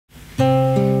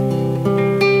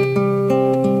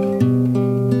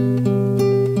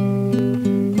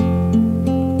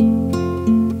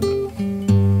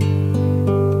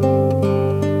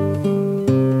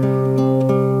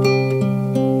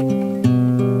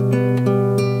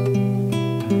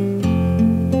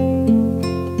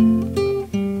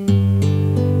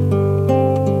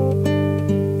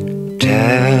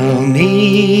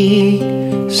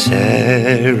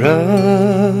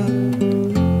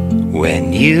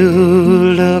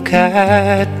you look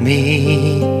at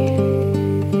me,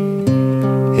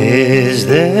 is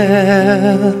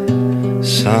there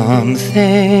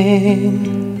something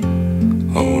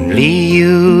only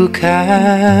you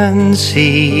can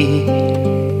see?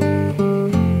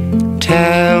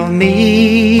 Tell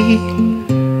me,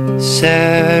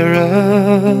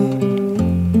 Sarah,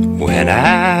 when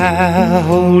I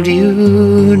hold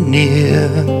you near,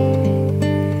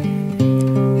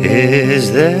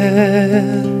 is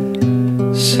there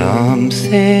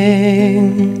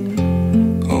something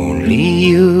only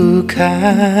you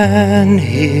can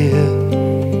hear?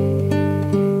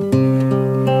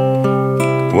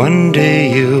 One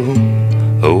day you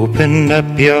open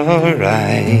up your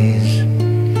eyes,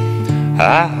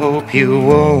 I hope you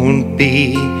won't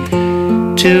be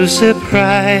too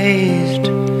surprised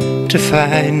to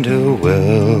find a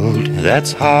world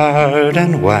that's hard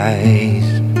and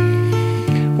wise,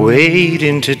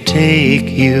 waiting to take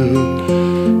you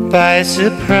by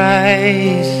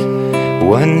surprise.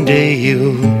 One day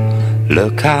you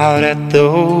look out at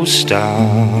those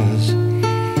stars,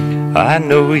 I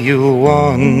know you'll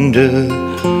wonder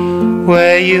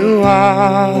where you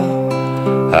are.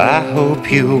 I hope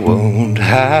you won't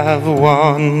have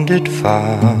wandered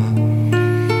far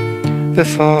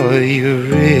before you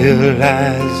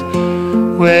realize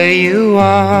where you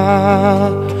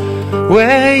are,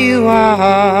 where you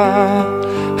are,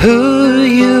 who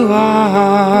you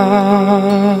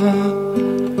are.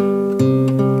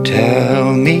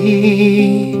 Tell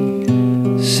me,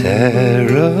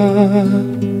 Sarah,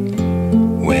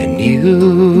 when you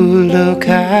look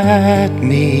at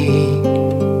me,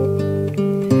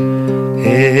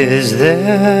 is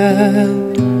there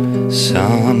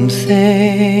something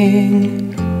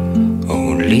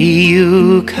only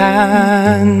you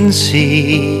can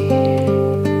see?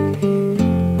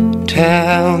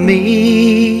 Tell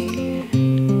me,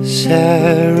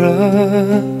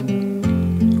 Sarah,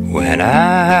 when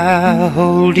I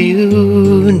hold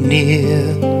you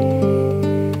near,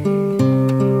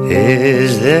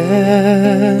 is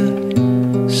there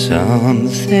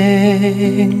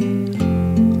something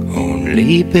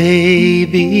only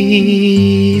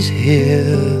babies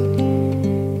hear?